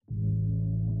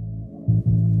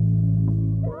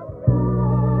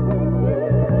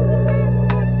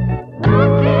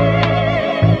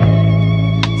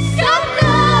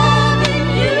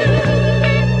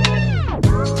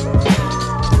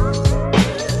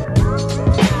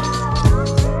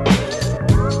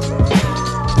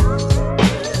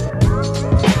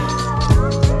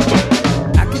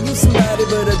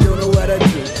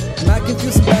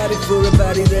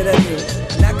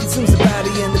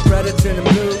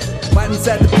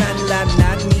inside the planet line,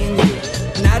 not me and you.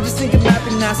 And I just think it might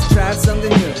be nice to try something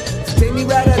new. So take me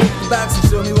right out of the box and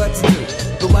show me what to do.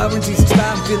 But while we're in T65,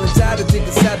 I'm feeling tired. I take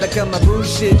a side back on my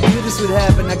bullshit. Knew this would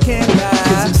happen, I can't lie.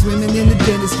 Cause I'm swimming in the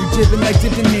dentistry, dripping like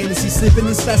dipping Hennessy, slipping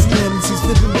and slicing lemons. She's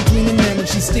flipping between the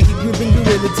lemons. She's sticky, gripping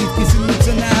gorilla teeth, kissing lips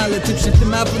on the hollow tip, shift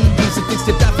them out from the crucifix.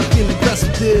 Tipped off for feeling cross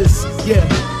with this, yeah.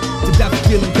 Tipped off for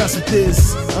feeling cross with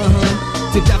this,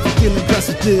 Tipped off for feeling cross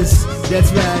with this,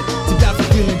 that's right. Tipped off for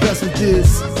feeling cross with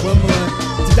this, one more.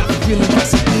 Tipped off for feeling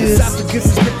cross with this. Esophagus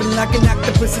is gripping like an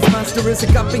octopus, it's monstrous. A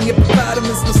cupping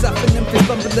hippopotamus, no softening fist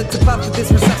bumping. Let's pop for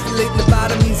this, resuscitate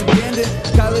lobotomies abandoned.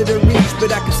 Call it a reach,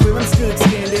 but I can swear I'm still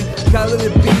expanding. Call it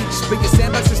a beach, but your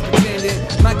sandbox is pretending.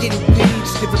 Might get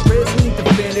impeached if a president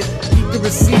defended. Keep the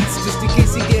receipts just in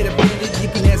case you get offended. You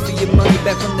can ask for your money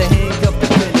back from the handcuffed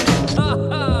defendant.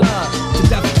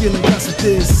 Tipped off for feeling cross with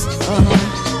this,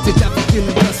 Tipped off for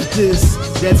feeling cross with this,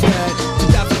 that's right.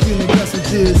 Tipped off for feeling cross with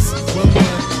this, one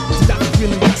more. Tipped off for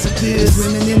feeling cross with this.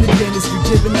 Swimming in the dentistry,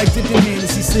 dripping like dipping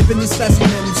Hennessy, slipping and slicing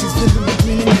lemons. She's flipping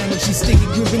between the lemons. She's sticky,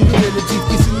 gripping gorilla teeth,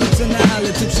 kissing lips on the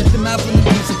hollow tip, shift them out from the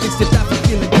crucifix. Tipped off for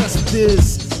feeling cross with this,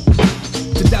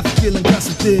 tipped off for feeling cross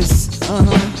with this,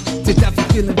 Tipped off for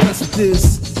feeling cross with this,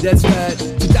 that's right.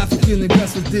 Tipped off for feeling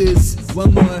cross with this,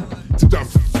 one more. Tipped off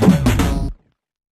for